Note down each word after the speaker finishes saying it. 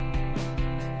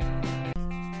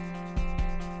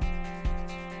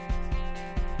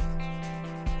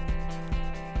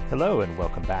Hello and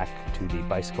welcome back to the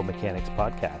Bicycle Mechanics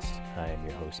Podcast. I am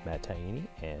your host, Matt Taini,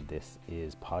 and this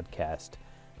is podcast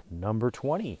number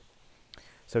 20.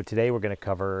 So today we're going to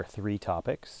cover three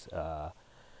topics,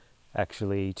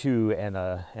 actually two and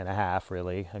a half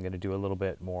really. I'm going to do a little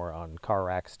bit more on car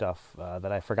rack stuff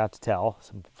that I forgot to tell,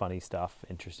 some funny stuff,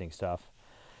 interesting stuff.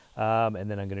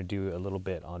 And then I'm going to do a little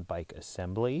bit on bike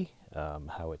assembly,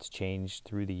 how it's changed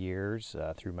through the years,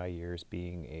 through my years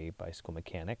being a bicycle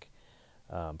mechanic.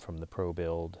 From the pro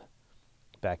build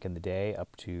back in the day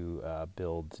up to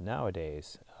builds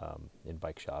nowadays in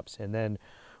bike shops. And then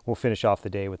we'll finish off the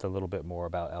day with a little bit more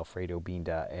about Alfredo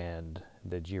Binda and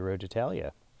the Giro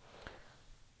d'Italia.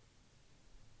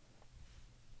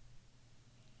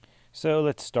 So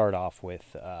let's start off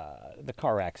with the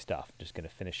car rack stuff. Just going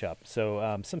to finish up.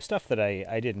 So some stuff that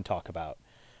I didn't talk about.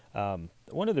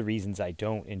 One of the reasons I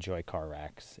don't enjoy car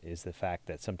racks is the fact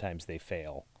that sometimes they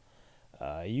fail.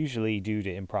 Usually due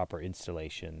to improper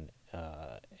installation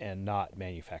and not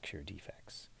manufacturer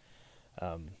defects.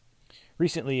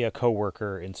 Recently, a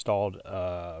coworker installed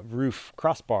a roof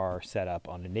crossbar setup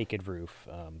on a naked roof.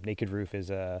 Naked roof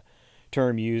is a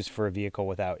term used for a vehicle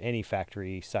without any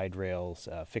factory side rails,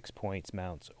 fixed points,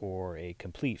 mounts, or a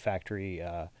complete factory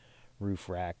roof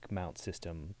rack mount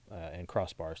system and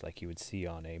crossbars like you would see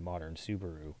on a modern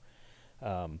Subaru.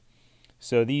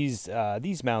 So these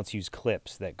mounts use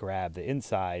clips that grab the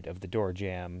inside of the door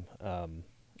jamb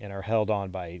and are held on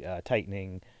by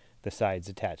tightening the sides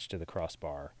attached to the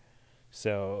crossbar.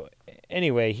 So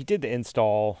anyway, he did the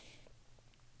install,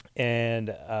 and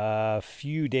a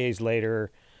few days later,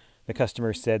 the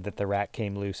customer said that the rack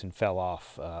came loose and fell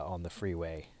off on the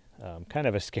freeway. Kind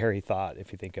of a scary thought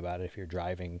if you think about it, if you're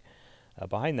driving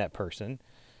behind that person.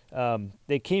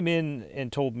 They came in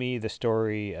and told me the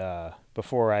story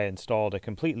before I installed a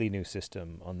completely new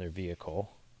system on their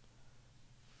vehicle.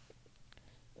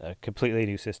 A completely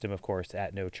new system, of course,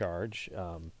 at no charge,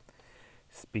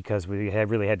 because we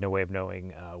really had no way of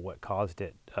knowing what caused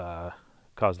the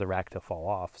rack to fall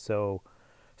off. So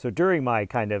during my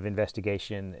kind of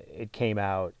investigation, it came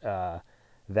out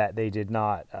that they did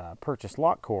not purchase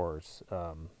lock cores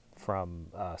from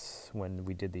us when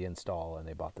we did the install, and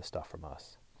they bought the stuff from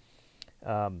us.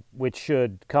 Which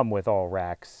should come with all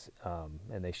racks,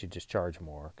 and they should just charge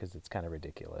more because it's kind of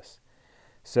ridiculous.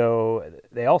 So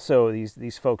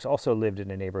these folks also lived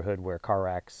in a neighborhood where car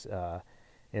racks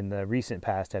in the recent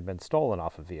past had been stolen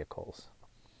off of vehicles.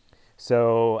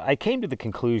 So I came to the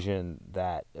conclusion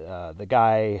that the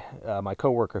guy, my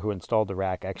coworker who installed the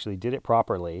rack, actually did it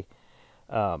properly,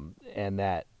 and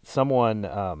that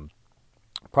someone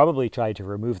probably tried to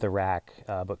remove the rack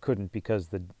but couldn't because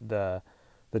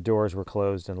the doors were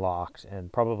closed and locked,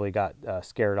 and probably got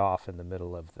scared off in the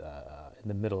middle of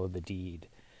the deed.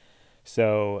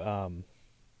 So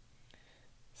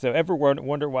ever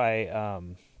wonder why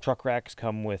truck racks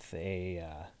come with a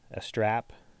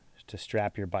strap to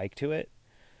strap your bike to it?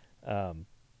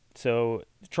 So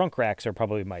trunk racks are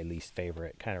probably my least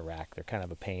favorite kind of rack. They're kind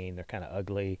of a pain. They're kind of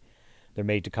ugly. They're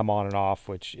made to come on and off,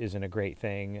 which isn't a great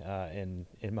thing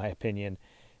in my opinion.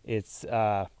 It's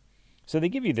So they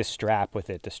give you this strap with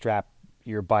it to strap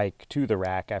your bike to the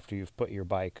rack after you've put your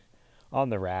bike on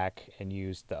the rack, and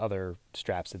use the other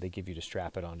straps that they give you to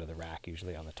strap it onto the rack,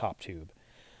 usually on the top tube.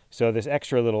 So this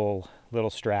extra little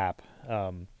strap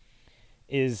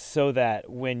is so that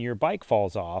when your bike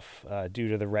falls off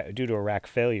due to a rack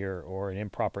failure or an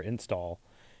improper install,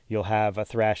 you'll have a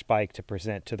thrashed bike to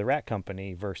present to the rack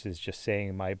company versus just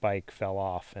saying my bike fell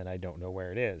off and I don't know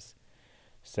where it is.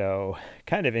 So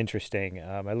kind of interesting.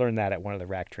 I learned that at one of the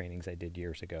rack trainings I did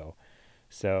years ago.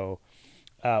 So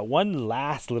one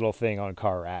last little thing on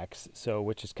car racks,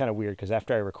 which is kind of weird because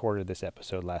after I recorded this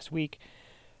episode last week,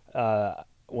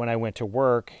 when I went to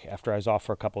work, after I was off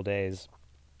for a couple days,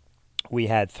 we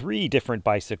had 3 different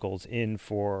bicycles in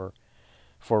for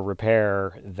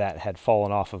repair that had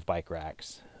fallen off of bike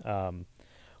racks.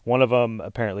 One of them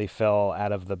apparently fell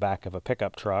out of the back of a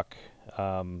pickup truck.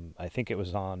 I think it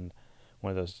was on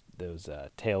one of those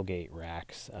tailgate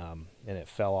racks, and it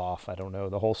fell off. I don't know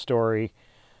the whole story.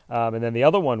 And then the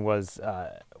other one was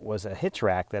a hitch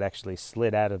rack that actually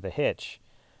slid out of the hitch,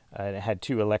 and it had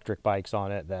 2 electric bikes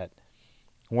on it. That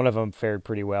one of them fared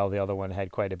pretty well. The other one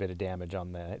had quite a bit of damage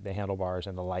on the handlebars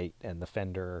and the light and the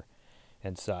fender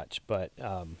and such. But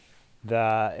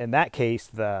in that case,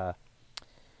 the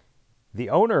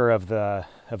owner of the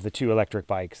 2 electric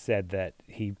bikes said that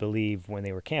he believed when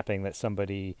they were camping that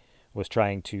somebody was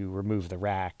trying to remove the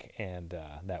rack, and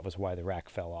that was why the rack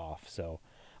fell off. So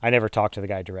I never talked to the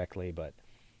guy directly, but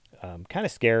kind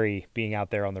of scary being out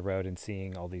there on the road and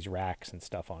seeing all these racks and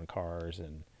stuff on cars,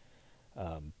 and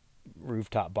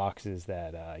rooftop boxes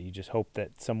that you just hope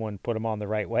that someone put them on the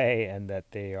right way and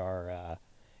that they are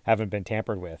haven't been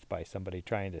tampered with by somebody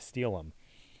trying to steal them.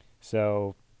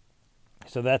 So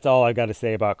so that's all I've got to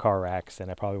say about car racks, and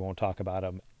I probably won't talk about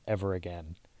them ever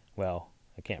again. Well,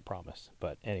 I can't promise,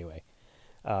 but anyway,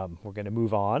 we're going to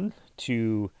move on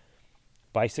to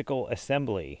bicycle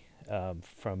assembly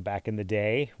from back in the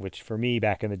day, which for me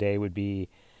back in the day would be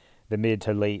the mid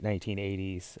to late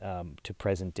 1980s to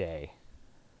present day.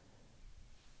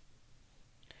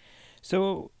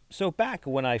 So back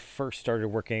when I first started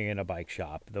working in a bike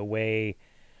shop, the way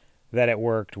that it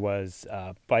worked was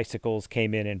bicycles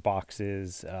came in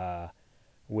boxes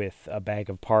with a bag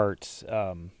of parts,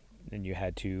 and you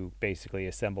had to basically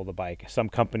assemble the bike. Some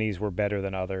companies were better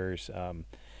than others.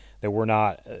 They were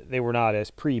not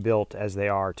as pre-built as they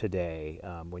are today.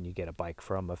 When you get a bike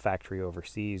from a factory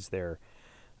overseas, they're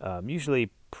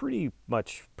usually pretty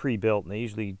much pre-built, and they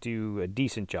usually do a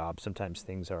decent job. Sometimes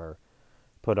things are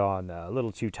put on a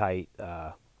little too tight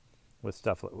with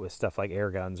stuff like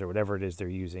air guns or whatever it is they're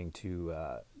using to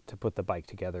put the bike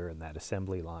together in that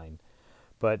assembly line.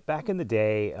 But back in the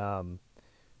day,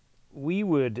 we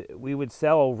would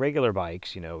sell regular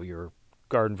bikes, your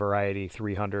garden variety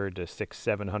 $300 to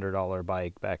 $600-$700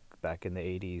 bike back in the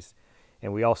 80s,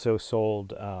 and we also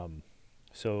sold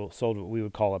what we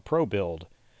would call a pro build,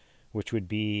 which would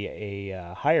be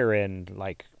a higher end,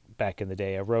 like back in the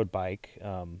day, a road bike,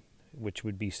 which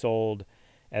would be sold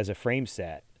as a frame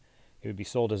set. It would be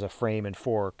sold as a frame and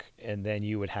fork, and then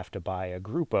you would have to buy a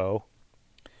Grupo,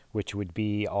 which would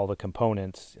be all the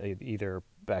components. Either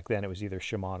back then it was either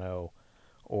Shimano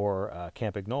or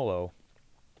Campagnolo.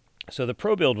 So the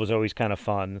pro build was always kind of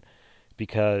fun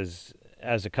because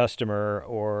as a customer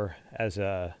or as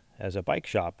a bike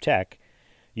shop tech,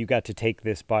 you got to take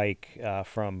this bike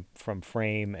from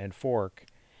frame and fork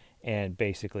and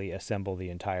basically assemble the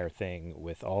entire thing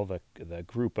with all the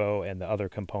Grupo and the other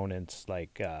components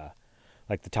like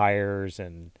the tires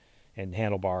and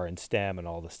handlebar and stem and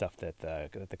all the stuff that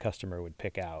the customer would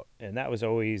pick out. And that was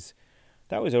always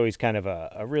kind of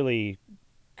a really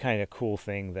kind of cool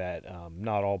thing that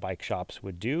not all bike shops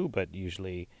would do, but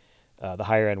usually the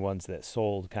higher end ones that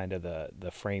sold kind of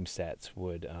the frame sets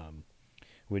would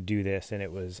do this. And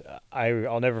it was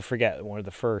I'll never forget one of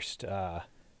the first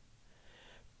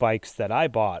bikes that I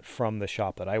bought from the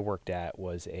shop that I worked at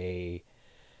was an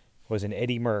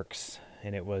Eddie Merckx,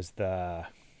 and it was the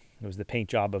paint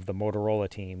job of the Motorola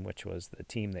team, which was the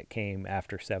team that came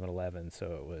after 7-Eleven.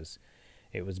 So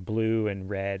it was blue and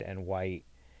red and white,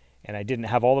 and I didn't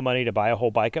have all the money to buy a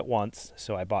whole bike at once,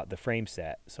 so I bought the frame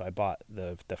set. So I bought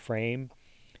the frame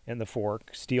and the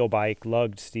fork, steel bike,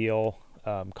 lugged steel,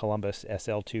 Columbus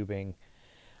SL tubing,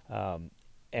 and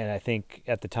I think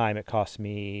at the time it cost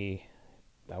me,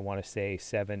 I want to say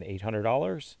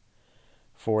 $700-$800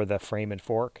 for the frame and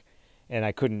fork, and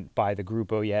I couldn't buy the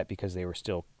Grupo yet because they were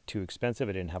still too expensive.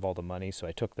 I didn't have all the money, so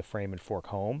I took the frame and fork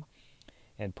home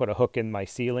and put a hook in my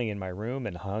ceiling in my room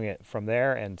and hung it from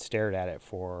there and stared at it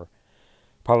for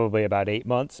probably about 8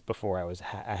 months before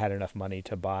I had enough money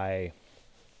to buy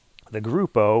the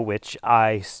Grupo, which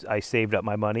I saved up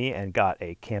my money and got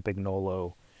a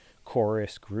Campagnolo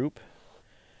Chorus group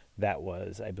that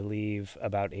was, I believe,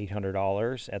 about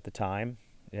 $800 at the time.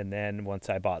 And then once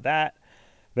I bought that,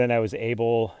 then I was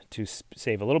able to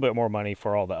save a little bit more money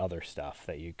for all the other stuff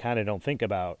that you kind of don't think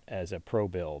about as a pro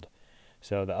build.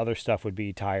 So the other stuff would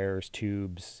be tires,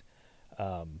 tubes,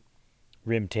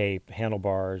 rim tape,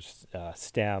 handlebars,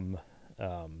 stem,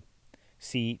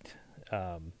 seat,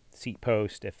 seat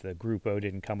post if the Grupo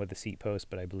didn't come with the seat post,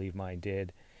 but I believe mine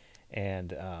did,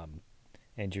 and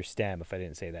your stem if I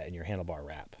didn't say that, and your handlebar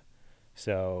wrap.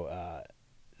 So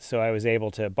I was able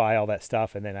to buy all that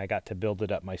stuff, and then I got to build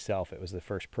it up myself. It was the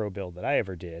first pro build that I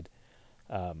ever did,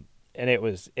 and it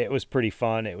was pretty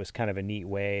fun. It was kind of a neat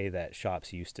way that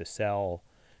shops used to sell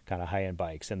kind of high end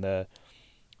bikes, and the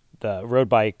road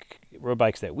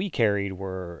bikes that we carried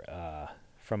were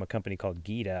from a company called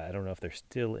Gita. I don't know if they're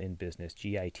still in business.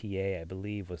 GITA, I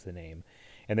believe, was the name,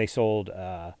 and they sold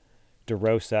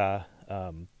DeRosa,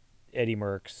 Eddie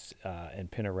Merckx, and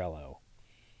Pinarello.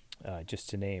 Just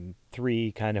to name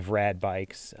three kind of rad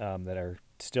bikes that are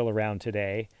still around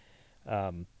today.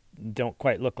 Don't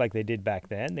quite look like they did back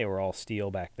then. They were all steel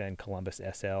back then, Columbus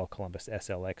SL, Columbus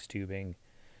SLX tubing.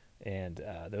 And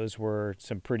those were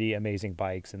some pretty amazing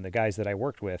bikes. And the guys that I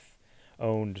worked with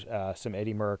owned some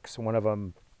Eddie Merckx. One of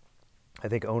them, I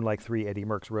think, owned like 3 Eddie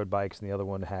Merckx road bikes, and the other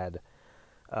one had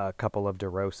a couple of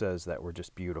DeRosas that were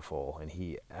just beautiful. And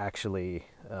he actually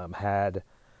had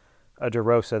a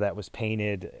DeRosa that was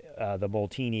painted the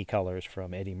Molteni colors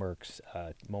from Eddie Merckx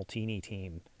Molteni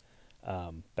team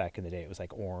Back in the day, it was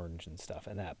like orange and stuff,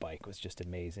 and that bike was just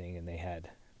amazing. And they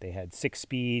had 6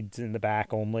 speeds in the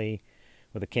back only,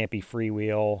 with a campy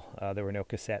freewheel. There were no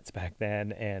cassettes back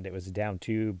then, and it was a down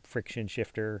tube friction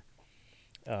shifter.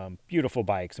 Beautiful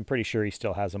bikes. I'm pretty sure he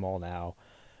still has them all now,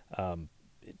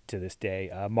 to this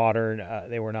day. Modern.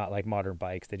 They were not like modern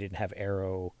bikes. They didn't have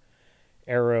aero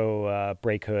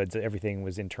brake hoods. Everything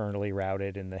was internally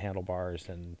routed in the handlebars,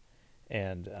 and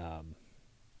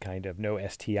kind of no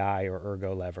STI or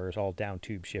ergo levers. All down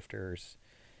tube shifters.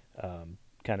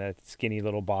 Kind of skinny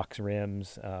little box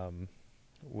rims,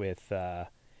 with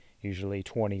usually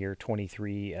 20 or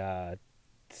 23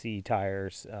 C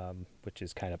tires, which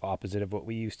is kind of opposite of what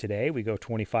we use today. We go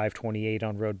 25, 28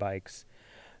 on road bikes.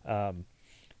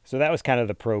 So that was kind of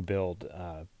the pro build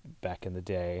back in the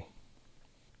day.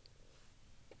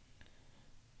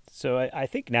 So I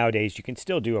think nowadays you can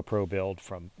still do a pro build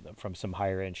from some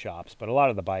higher end shops, but a lot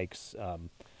of the bikes,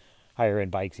 higher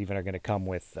end bikes, even are going to come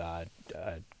with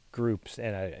groups,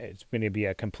 and it's going to be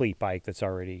a complete bike that's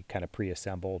already kind of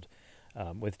pre-assembled,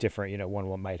 with different,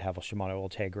 one might have a Shimano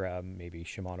Ultegra, maybe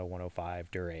Shimano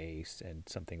 105 Dura-Ace, and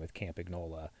something with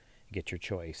Campagnola. Get your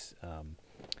choice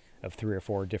of 3 or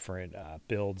 4 different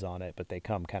builds on it, but they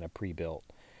come kind of pre-built.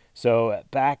 So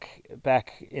back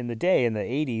in the day, in the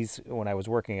 80s, when I was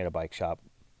working at a bike shop,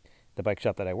 the bike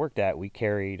shop that I worked at, we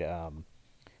carried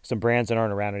some brands that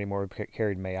aren't around anymore. We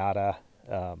carried Mayada.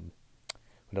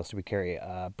 What else did we carry?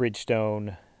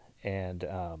 Bridgestone, and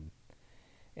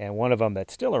one of them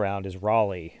that's still around is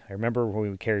Raleigh. I remember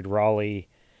when we carried Raleigh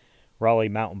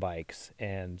mountain bikes,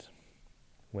 and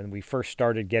when we first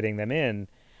started getting them in,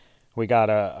 we got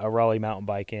a Raleigh mountain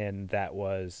bike in that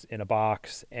was in a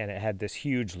box, and it had this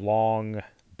huge long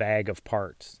bag of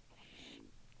parts.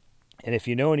 And if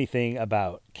you know anything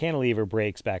about cantilever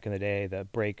brakes back in the day, the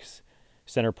brakes,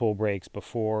 center pull brakes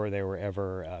before there were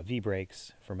ever V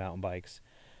brakes for mountain bikes,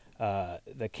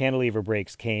 the cantilever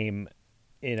brakes came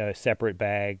in a separate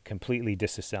bag, completely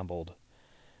disassembled.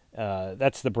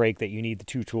 That's the brake that you need the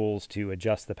 2 tools to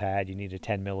adjust the pad. You need a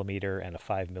 10 millimeter and a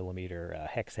 5 millimeter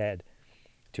hex head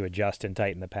to adjust and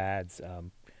tighten the pads.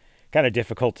 Kind of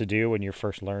difficult to do when you're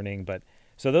first learning, but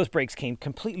so those brakes came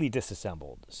completely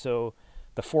disassembled. So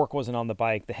the fork wasn't on the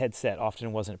bike. The headset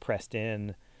often wasn't pressed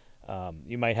in.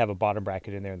 You might have a bottom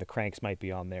bracket in there, and the cranks might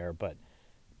be on there, but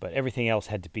everything else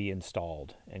had to be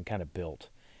installed and kind of built.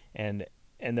 And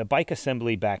the bike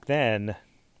assembly back then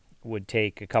would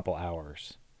take a couple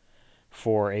hours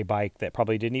for a bike that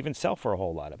probably didn't even sell for a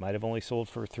whole lot. It might have only sold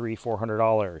for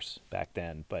 $300-400 back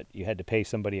then, but you had to pay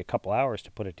somebody a couple hours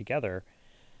to put it together.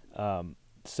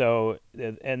 So,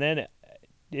 and then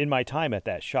in my time at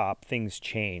that shop, things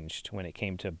changed when it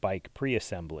came to bike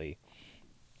pre-assembly.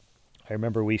 I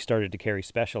remember we started to carry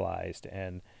Specialized,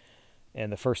 and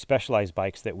the first Specialized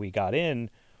bikes that we got in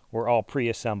were all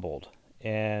pre-assembled,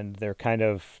 and they're kind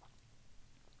of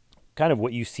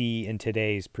what you see in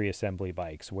today's pre-assembly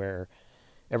bikes, where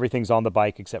everything's on the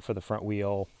bike except for the front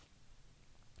wheel.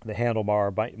 The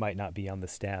handlebar might not be on the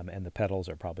stem, and the pedals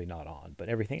are probably not on, but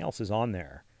everything else is on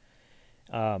there.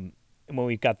 And when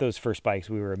we got those first bikes,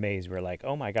 we were amazed. We were like,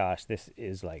 oh my gosh, this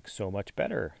is like so much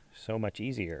better, so much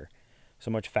easier, so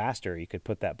much faster. You could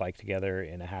put that bike together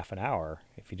in a half an hour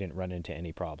if you didn't run into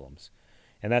any problems.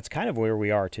 And that's kind of where we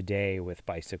are today with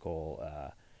bicycle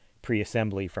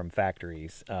pre-assembly from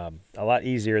factories. A lot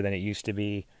easier than it used to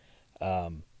be.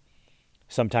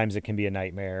 Sometimes it can be a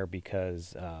nightmare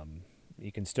because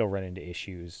you can still run into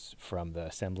issues from the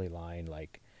assembly line,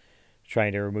 like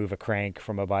trying to remove a crank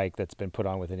from a bike that's been put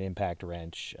on with an impact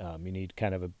wrench. You need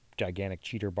kind of a gigantic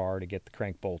cheater bar to get the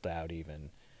crank bolt out even.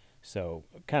 So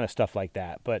kind of stuff like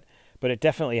that. But it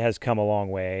definitely has come a long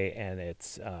way, and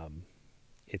it's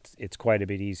quite a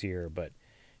bit easier. But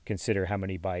consider how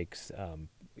many bikes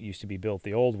used to be built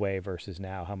the old way versus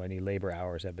now how many labor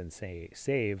hours have been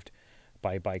saved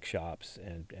by bike shops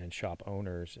and shop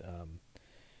owners,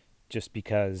 just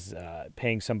because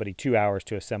paying somebody 2 hours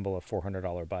to assemble a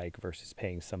 $400 bike versus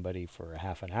paying somebody for a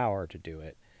half an hour to do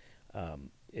it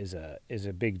is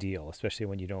a big deal, especially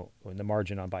when the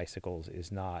margin on bicycles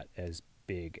is not as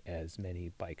big as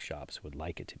many bike shops would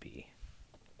like it to be.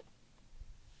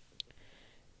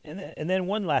 And then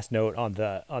one last note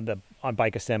on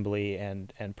bike assembly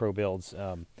and pro builds.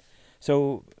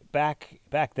 So back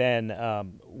then,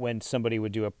 when somebody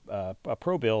would do a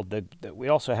pro build, we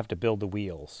also have to build the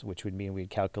wheels, which would mean we'd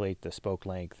calculate the spoke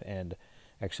length and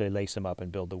actually lace them up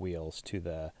and build the wheels to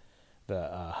the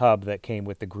hub that came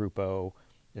with the Grupo,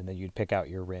 and then you'd pick out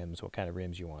your rims, what kind of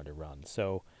rims you wanted to run.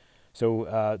 So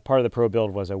part of the pro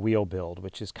build was a wheel build,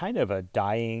 which is kind of a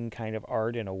dying kind of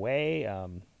art in a way.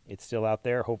 It's still out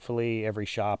there. Hopefully, every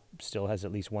shop still has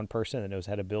at least one person that knows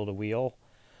how to build a wheel.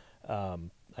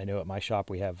 I know at my shop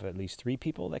we have at least 3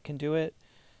 people that can do it.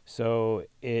 So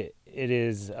it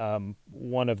is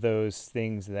one of those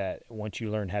things that once you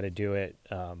learn how to do it,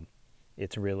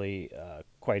 it's really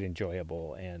quite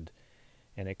enjoyable, and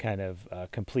it kind of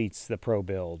completes the pro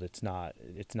build. It's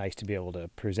nice to be able to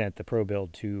present the pro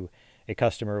build to a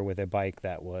customer with a bike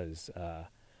that was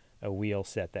a wheel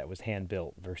set that was hand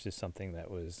built versus something that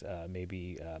was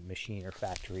maybe machine or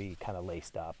factory kind of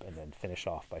laced up and then finished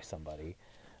off by somebody.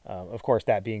 Of course,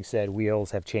 that being said,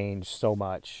 wheels have changed so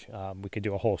much. We could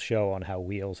do a whole show on how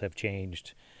wheels have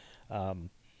changed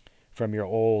from your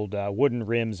old wooden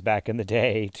rims back in the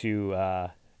day to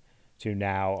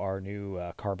now our new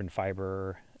carbon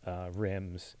fiber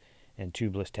rims and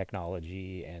tubeless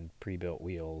technology and pre-built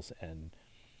wheels. And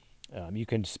you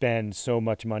can spend so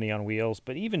much money on wheels,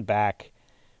 but even back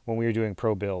when we were doing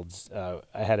pro builds,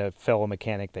 I had a fellow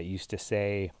mechanic that used to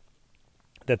say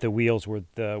that the wheels were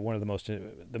one of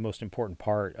the most important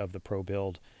part of the pro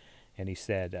build, and he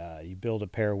said you build a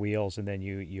pair of wheels and then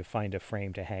you find a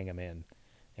frame to hang them in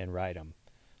and ride them.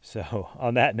 So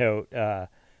on that note,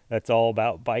 that's all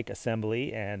about bike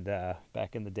assembly and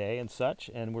back in the day and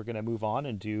such. And we're going to move on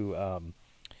and do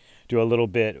a little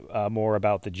bit more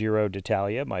about the Giro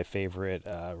d'Italia, my favorite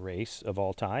race of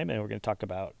all time, and we're going to talk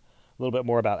about a little bit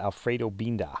more about Alfredo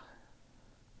Binda.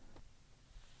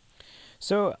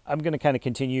 So I'm going to kind of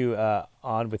continue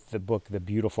on with the book The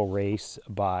Beautiful Race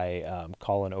by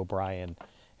Colin O'Brien,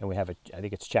 and we have I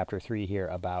think it's chapter 3 here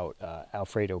about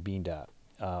Alfredo Binda.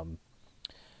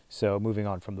 So moving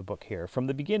on from the book here. From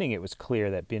the beginning, it was clear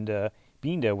that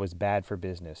Binda was bad for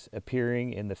business.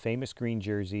 Appearing in the famous green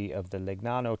jersey of the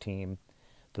Legnano team,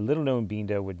 the little-known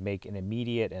Binda would make an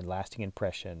immediate and lasting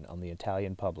impression on the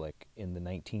Italian public in the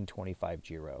 1925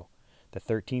 Giro. The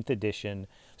 13th edition,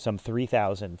 some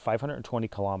 3,520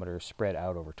 kilometers spread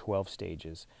out over 12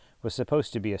 stages, was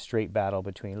supposed to be a straight battle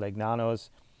between Legnano's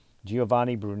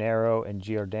Giovanni Brunero and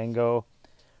Giardengo,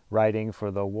 riding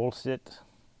for the Wolsit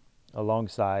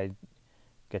alongside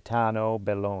Gaetano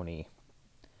Belloni.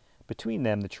 Between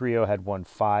them, the trio had won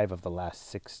 5 of the last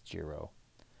 6 Giro.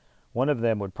 One of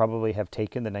them would probably have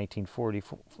taken the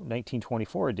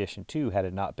 1924 edition too, had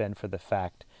it not been for the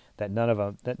fact that none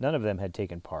of them had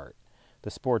taken part.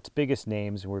 The sport's biggest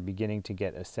names were beginning to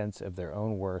get a sense of their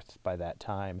own worth by that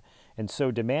time, and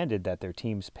so demanded that their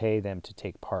teams pay them to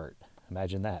take part.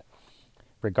 Imagine that.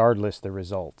 Regardless the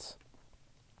results.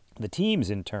 The teams,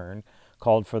 in turn,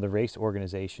 called for the race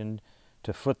organization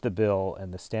to foot the bill,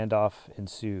 and the standoff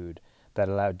ensued that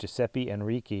allowed Giuseppe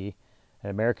Enrichi, an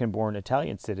American-born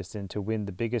Italian citizen, to win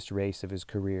the biggest race of his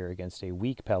career against a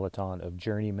weak peloton of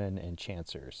journeymen and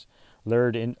chancers,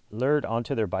 lured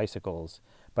onto their bicycles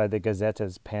by the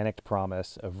Gazzetta's panicked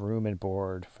promise of room and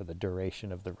board for the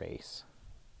duration of the race.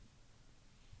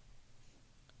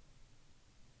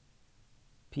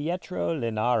 Pietro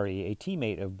Linari, a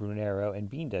teammate of Brunero and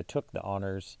Binda, took the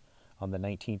honors on the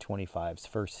 1925's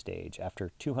first stage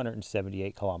after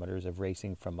 278 kilometers of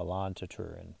racing from Milan to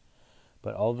Turin,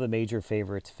 but all of the major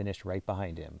favorites finished right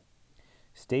behind him.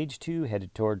 Stage 2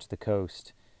 headed towards the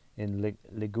coast in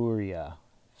Liguria,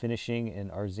 finishing in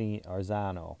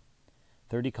Arzano,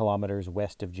 30 kilometers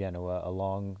west of Genoa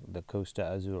along the Costa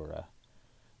Azzurra.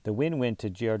 The win went to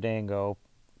Giardengo,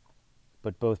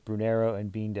 but both Brunero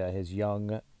and Binda, his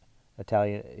young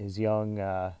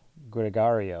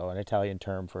gregario, an Italian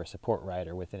term for a support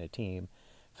rider within a team,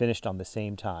 finished on the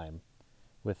same time,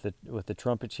 with the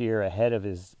trumpeter ahead of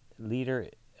his leader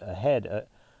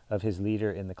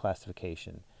in the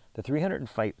classification. The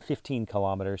 315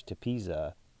 kilometers to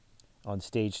Pisa on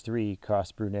stage 3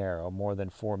 cost Brunero more than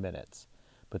 4 minutes,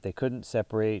 but they couldn't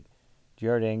separate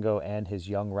Giardengo and his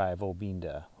young rival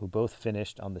Binda, who both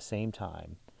finished on the same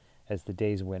time as the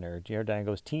day's winner,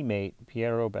 Giardengo's teammate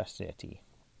Piero Bassetti.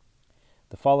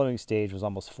 The following stage was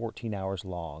almost 14 hours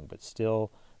long, but still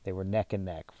they were neck and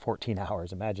neck. 14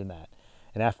 hours, imagine that.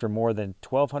 And after more than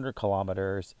 1,200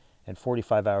 kilometers and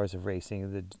 45 hours of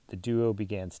racing, the duo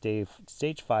began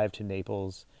stage 5 to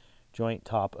Naples, joint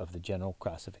top of the general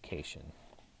classification.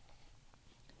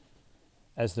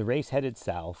 As the race headed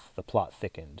south, the plot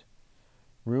thickened.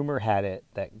 Rumor had it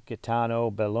that Gaetano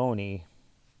Belloni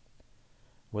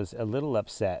was a little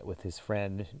upset with his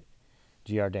friend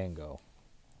Giardengo.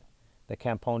 The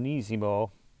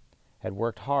Camponesimo had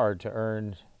worked hard to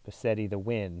earn Bassetti the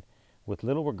win, with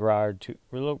little regard to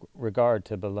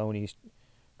Belloni's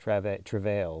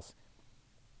travails.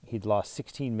 He'd lost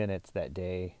 16 minutes that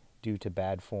day due to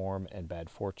bad form and bad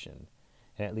fortune,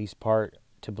 and at least part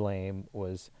to blame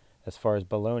was, as far as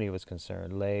Belloni was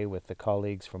concerned, lay with the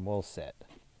colleagues from Wolset.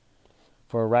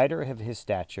 For a rider of his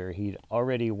stature, he'd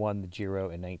already won the Giro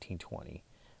in 1920,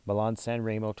 Milan-San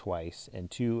Remo twice,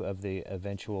 and two of the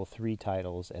eventual three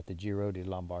titles at the Giro di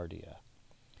Lombardia.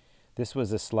 This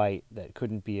was a slight that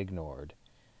couldn't be ignored.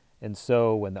 And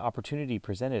so, when the opportunity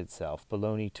presented itself,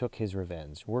 Belloni took his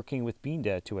revenge, working with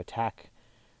Binda to attack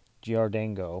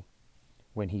Giardengo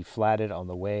when he flatted on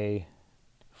the way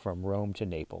from Rome to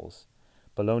Naples.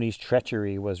 Belloni's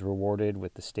treachery was rewarded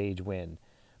with the stage win,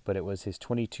 but it was his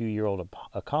 22-year-old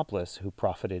accomplice who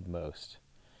profited most,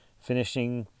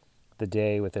 finishing the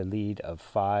day with a lead of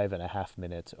 5.5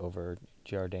 minutes over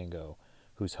Giardengo,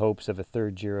 whose hopes of a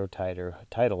third Giro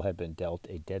title had been dealt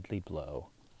a deadly blow.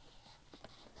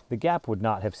 The gap would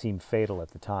not have seemed fatal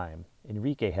at the time.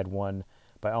 Enrique had won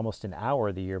by almost an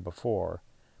hour the year before,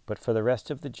 but for the rest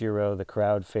of the Giro, the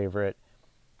crowd favorite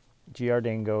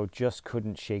Giardengo just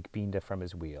couldn't shake Binda from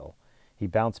his wheel. He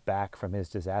bounced back from his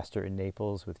disaster in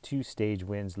Naples with two stage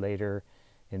wins later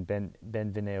in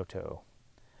Benvenuto,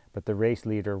 but the race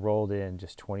leader rolled in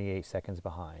just 28 seconds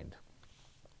behind.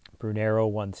 Brunero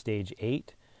won stage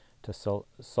 8 to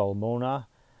Sulmona,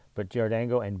 but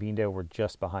Giardengo and Binda were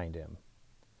just behind him.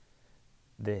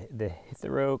 The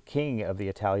Hitherto king of the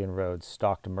Italian roads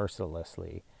stalked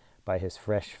mercilessly by his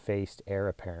fresh-faced heir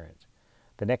apparent.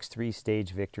 The next three stage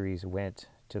victories went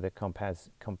to the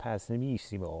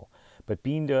Compassimissimo, but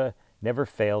Binda never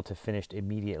failed to finish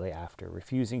immediately after,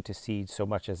 refusing to cede so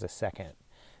much as a second.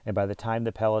 And by the time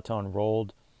the peloton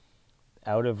rolled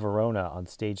out of Verona on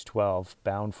stage 12,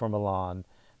 bound for Milan,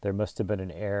 there must have been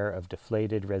an air of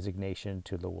deflated resignation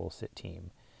to the Woolsit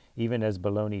team. Even as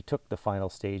Belloni took the final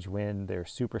stage win, their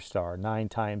superstar, 9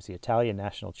 times the Italian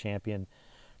national champion,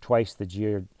 twice the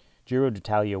Giro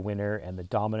d'Italia winner, and the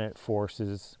dominant force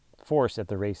at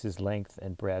the race's length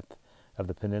and breadth of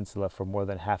the peninsula for more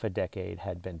than half a decade,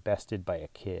 had been bested by a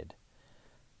kid.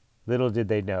 Little did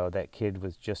they know that kid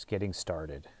was just getting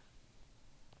started.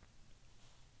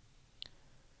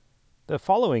 The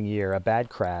following year, a bad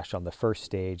crash on the first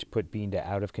stage put Binda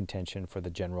out of contention for the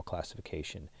general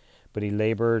classification, but he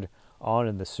labored on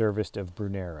in the service of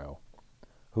Brunero,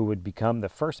 who would become the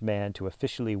first man to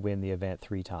officially win the event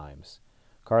 3 times,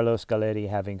 Carlos Galletti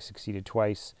having succeeded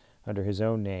twice under his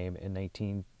own name in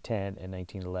 1910 and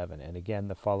 1911, and again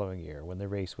the following year when the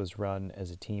race was run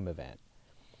as a team event.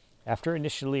 After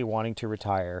initially wanting to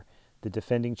retire, the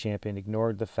defending champion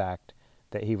ignored the fact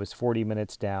that he was 40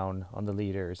 minutes down on the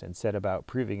leaders and set about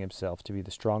proving himself to be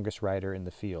the strongest rider in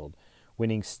the field,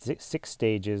 winning 6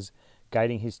 stages,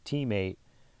 guiding his teammate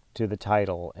to the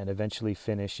title, and eventually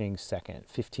finishing second,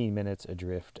 15 minutes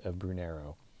adrift of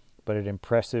Brunero, but an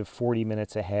impressive 40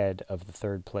 minutes ahead of the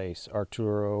third place,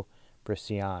 Arturo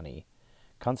Bresciani.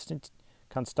 Constante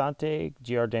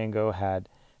Giardengo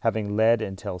having led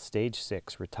until stage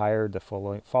 6, retired the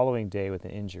following day with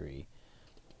an injury.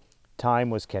 Time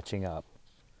was catching up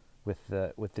with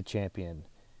the champion,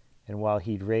 and while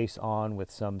he'd race on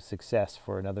with some success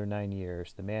for another 9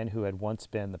 years, the man who had once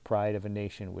been the pride of a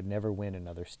nation would never win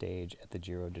another stage at the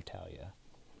Giro d'Italia.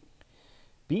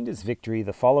 Binda's victory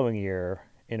the following year,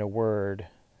 in a word,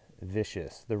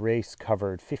 vicious. The race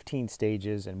covered 15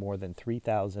 stages and more than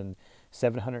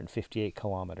 3,758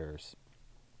 kilometers.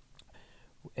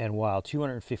 And while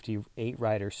 258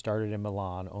 riders started in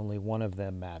Milan, only one of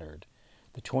them mattered.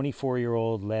 The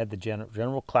 24-year-old led the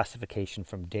general classification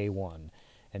from day one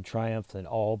and triumphed in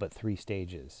all but 3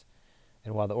 stages.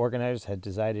 And while the organizers had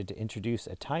decided to introduce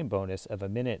a time bonus of a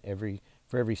minute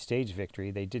for every stage victory,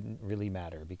 they didn't really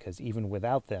matter, because even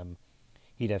without them,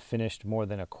 he'd have finished more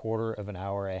than a quarter of an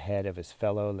hour ahead of his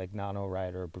fellow Legnano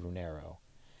rider Brunero.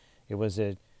 It was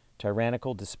a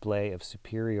tyrannical display of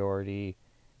superiority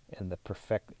and the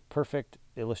perfect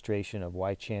illustration of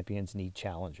why champions need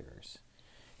challengers.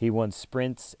 He won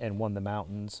sprints and won the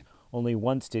mountains. Only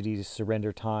once did he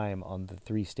surrender time on the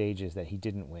 3 stages that he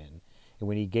didn't win. And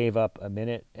when he gave up a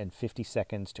minute and 50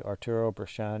 seconds to Arturo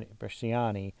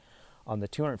Bresciani on the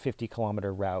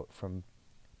 250-kilometer route from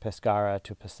Pescara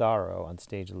to Pesaro on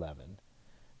stage 11.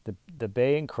 The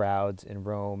baying crowds in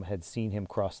Rome had seen him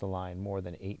cross the line more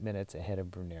than 8 minutes ahead of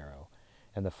Brunero,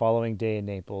 and the following day in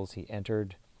Naples he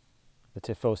entered the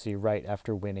Tifosi right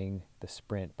after winning the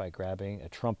sprint by grabbing a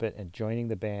trumpet and joining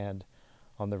the band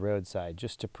on the roadside,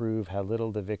 just to prove how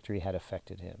little the victory had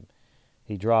affected him.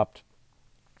 He'd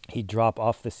top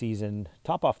off the season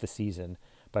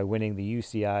by winning the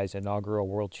UCI's inaugural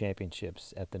World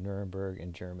Championships at the Nuremberg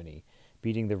in Germany,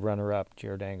 beating the runner-up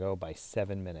Giardengo by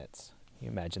 7 minutes. Can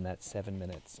you imagine that, 7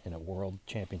 minutes in a World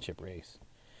Championship race?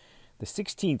 The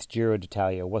 16th Giro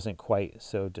d'Italia wasn't quite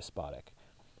so despotic,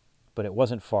 but it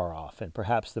wasn't far off, and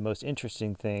perhaps the most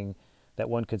interesting thing that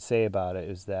one could say about it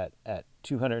is that at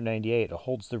 298, it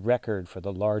holds the record for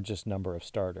the largest number of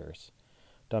starters.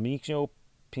 Domenico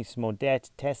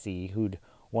Pismontesi, who'd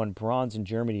won bronze in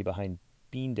Germany behind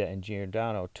Binda and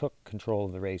Giordano, took control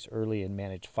of the race early and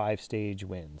managed 5 stage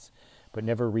wins, but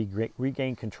never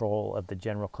regained control of the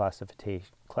general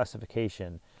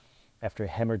classification after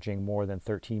hemorrhaging more than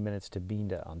 13 minutes to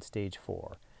Binda on stage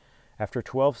 4. After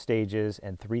 12 stages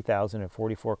and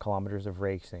 3,044 kilometers of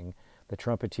racing, the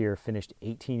trumpeter finished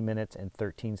 18 minutes and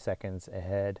 13 seconds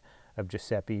ahead of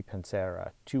Giuseppe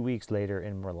Pancera 2 weeks later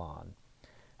in Milan.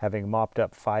 Having mopped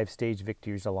up 5 stage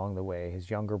victories along the way,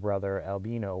 his younger brother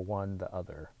Albino won the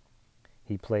other.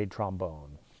 He played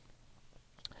trombone.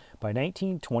 By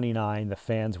 1929, the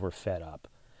fans were fed up.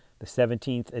 The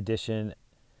 17th edition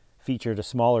featured a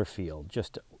smaller field,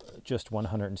 just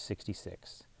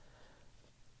 166.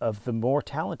 Of the more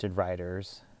talented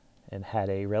riders, and had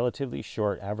a relatively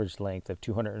short average length of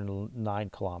 209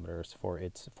 kilometers for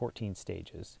its 14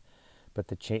 stages, but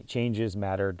the changes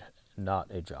mattered not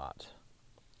a jot.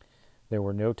 There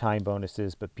were no time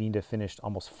bonuses, but Binda finished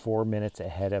almost 4 minutes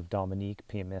ahead of Dominique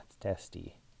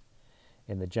Piamonesti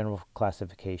in the general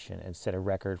classification and set a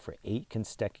record for 8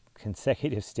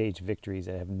 consecutive stage victories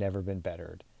that have never been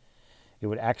bettered. It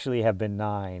would actually have been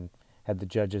 9 had the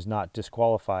judges not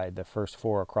disqualified the first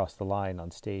 4 across the line on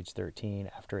stage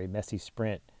 13 after a messy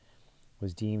sprint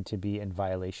was deemed to be in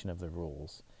violation of the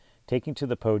rules. Taking to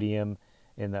the podium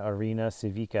in the Arena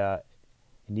Civica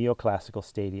neoclassical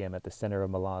stadium at the center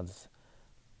of Milan's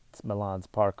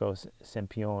Parco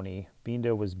Sempione,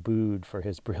 Binda was booed for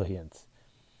his brilliance.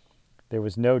 There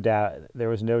was no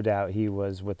doubt he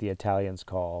was what the Italians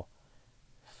call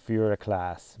fuori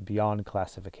class, beyond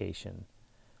classification.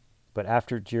 But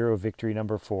after Giro victory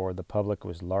number 4, the public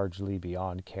was largely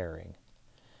beyond caring.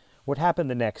 What happened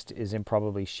the next is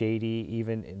improbably shady,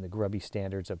 even in the grubby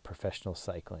standards of professional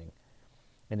cycling.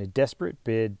 In a desperate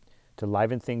bid to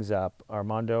liven things up,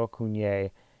 Armando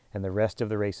Cugnet and the rest of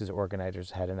the race's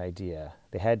organizers had an idea.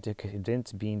 They had to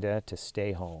convince Binda to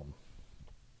stay home.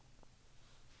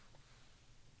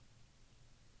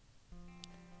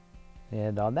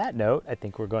 And on that note, I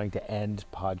think we're going to end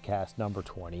podcast number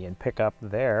 20 and pick up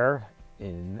there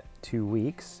in 2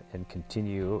 weeks and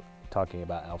continue talking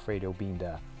about Alfredo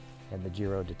Binda and the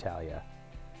Giro d'Italia.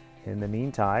 In the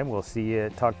meantime, we'll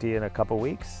talk to you in a couple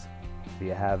weeks. If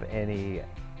you have any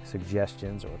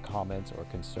suggestions or comments or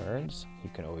concerns, you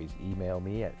can always email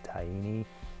me at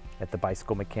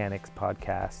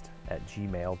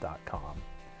taini@thebicyclemechanicspodcast@gmail.com.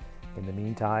 In the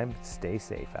meantime, stay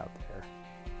safe out there.